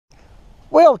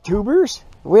Well, tubers,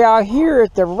 we are here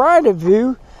at the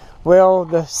rendezvous. Well,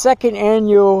 the second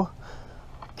annual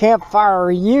Campfire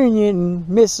reunion in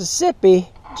Mississippi,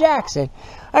 Jackson.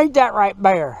 Ain't that right,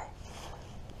 Bear?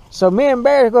 So me and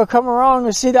Bear are going to come along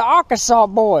and see the Arkansas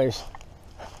boys.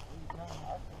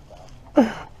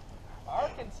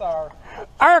 Arkansas.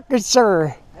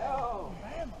 Arkansas. No,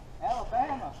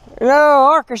 Alabama. No,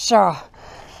 Arkansas.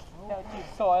 Don't you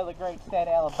soil the great state of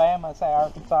Alabama, say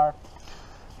Arkansas.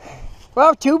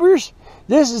 Well, tubers,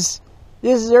 this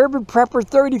is Urban Prepper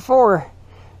 34.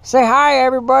 Say hi,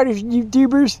 everybody, you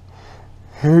tubers.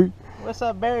 What's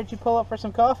up, Barry? Did you pull up for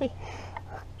some coffee?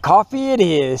 Coffee it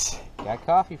is. Got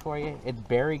coffee for you. It's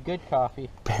very good coffee.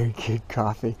 Very good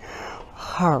coffee.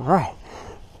 All right.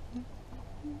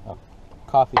 Oh,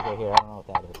 coffee's right here. I don't know what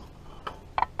that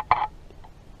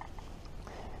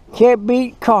is. Can't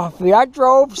beat coffee. I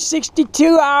drove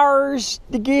 62 hours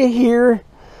to get here.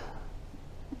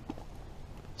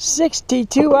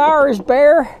 62 hours,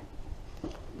 Bear.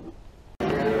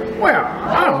 Well,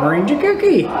 I'm Ranger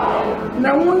Kooky, and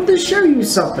I wanted to show you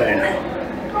something.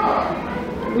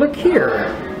 Look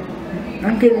here.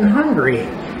 I'm getting hungry.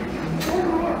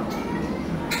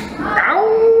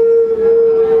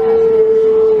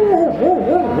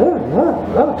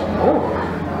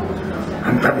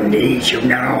 I'm coming to eat you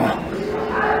now.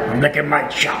 I'm licking my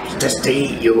chops just to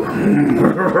eat you.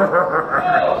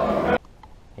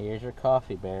 Here's your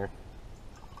coffee, Bear.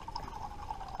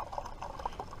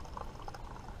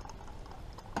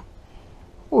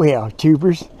 Well,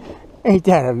 tubers, ain't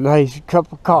that a nice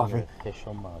cup of coffee? Your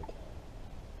official mug.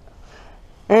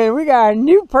 And we got a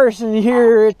new person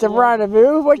here at the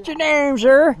rendezvous. What's your name,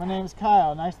 sir? My name's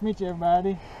Kyle. Nice to meet you,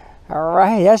 everybody. All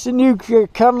right, that's a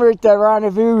newcomer at the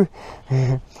rendezvous.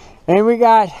 And we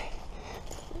got...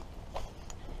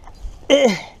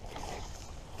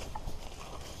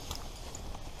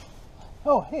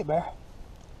 Oh, hey, Bear.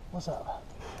 What's up?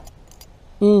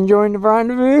 You enjoying the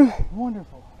rendezvous?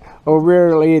 Wonderful. Or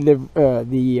rarely the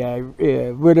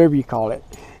whatever you call it.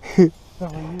 The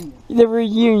reunion. The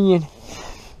reunion.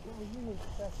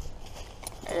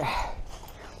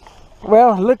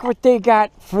 Well, look what they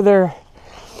got for their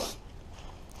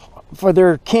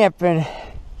camping.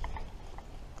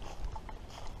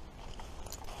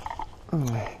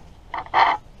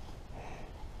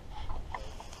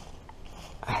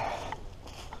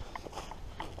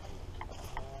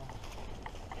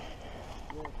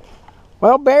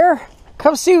 Well, Bear,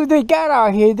 come see what they got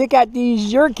out here. They got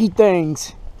these jerky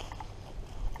things.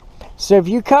 So if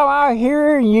you come out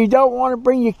here and you don't want to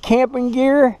bring your camping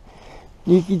gear,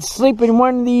 you can sleep in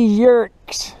one of these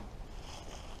yurks.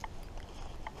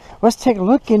 Let's take a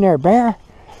look in there, Bear.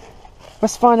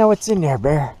 Let's find out what's in there,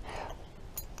 Bear.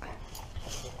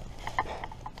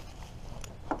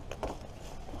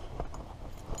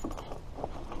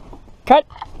 Cut.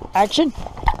 Action.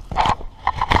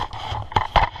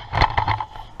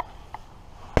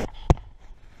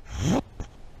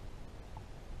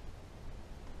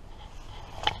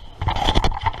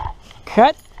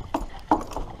 Cut.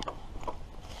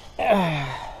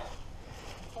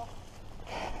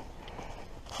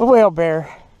 Well,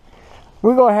 Bear,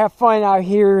 we're going to have fun out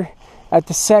here at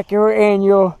the second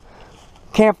annual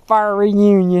Campfire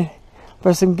reunion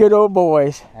for some good old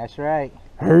boys. That's right.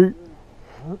 And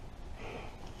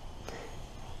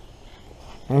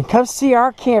come see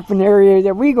our camping area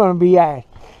that we're going to be at.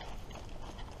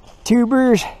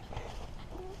 Tubers.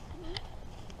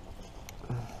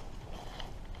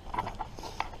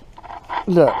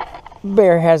 Look,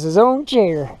 Bear has his own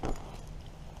chair.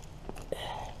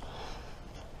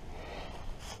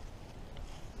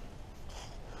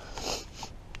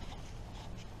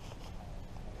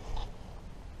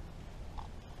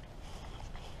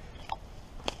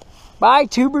 Bye,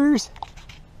 tubers.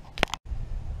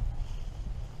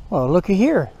 Well, looky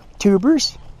here,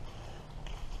 tubers.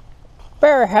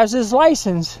 Bear has his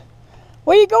license.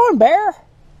 Where you going, Bear?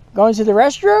 Going to the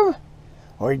restroom?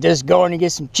 Or you just going to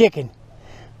get some chicken?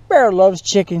 Bear loves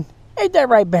chicken. Ain't that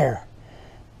right, Bear?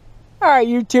 Alright,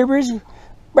 YouTubers.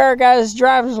 Bear got his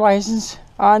driver's license.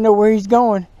 I know where he's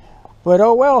going. But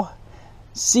oh well.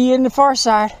 See you in the far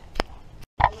side.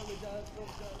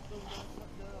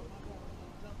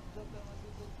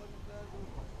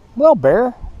 Well,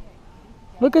 Bear,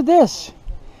 look at this.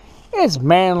 It's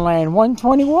Manland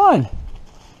 121.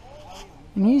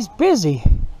 And he's busy.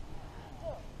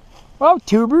 Well,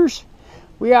 tubers,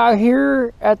 we out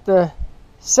here at the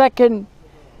second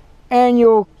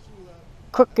annual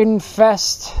Cooking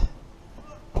Fest.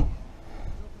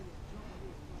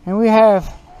 And we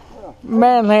have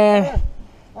Manland.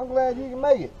 I'm glad you can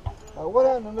make it. What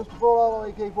happened to Mr. Full Auto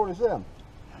AK-47?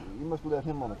 You must have left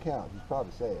him on the couch. He's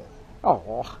probably sad.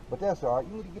 Oh. But that's all right.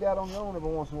 You need to get out on your own every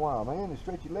once in a while, man, and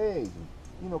stretch your legs and,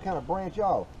 you know, kind of branch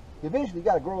off. Eventually, you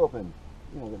got to grow up and,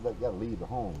 you know, you got to leave the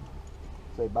home.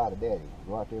 Say bye to daddy.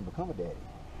 Go out there and become a daddy.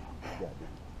 You got to.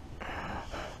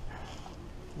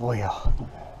 Well,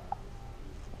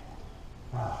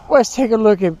 let's take a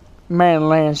look at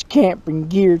Manland's camping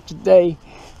gear today.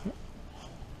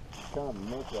 Kind of a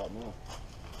mess right now.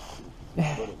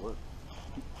 But it works.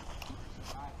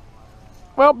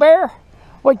 Well, Bear,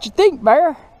 what you think,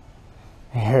 Bear?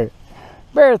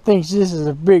 Bear thinks this is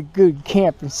a big, good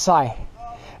camping site.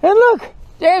 And look,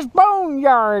 there's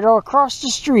Boneyard all across the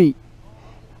street.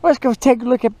 Let's go take a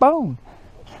look at Bone.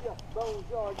 Yeah, Bone's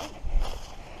yard.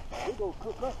 We're going to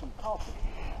cook us some coffee.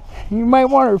 You might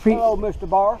want to repeat. Hello, Mr.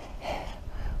 Barr.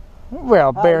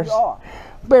 Well,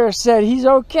 Bear said he's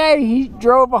okay. He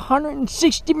drove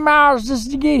 160 miles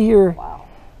just to get here. Wow,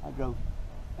 I drove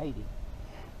 80.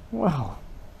 Well,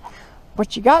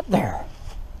 what you got there?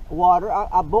 Water.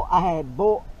 I had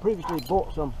previously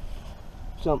bought some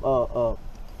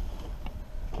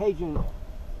Cajun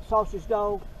sausage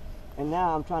dog, and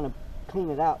now I'm trying to clean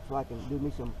it out so I can do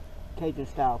me some Cajun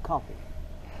style coffee.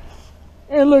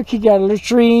 And look, he got a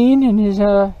latrine and his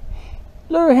little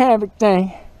hammock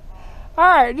thing. All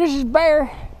right, this is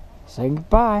Bear saying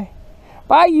goodbye.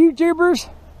 Bye, YouTubers.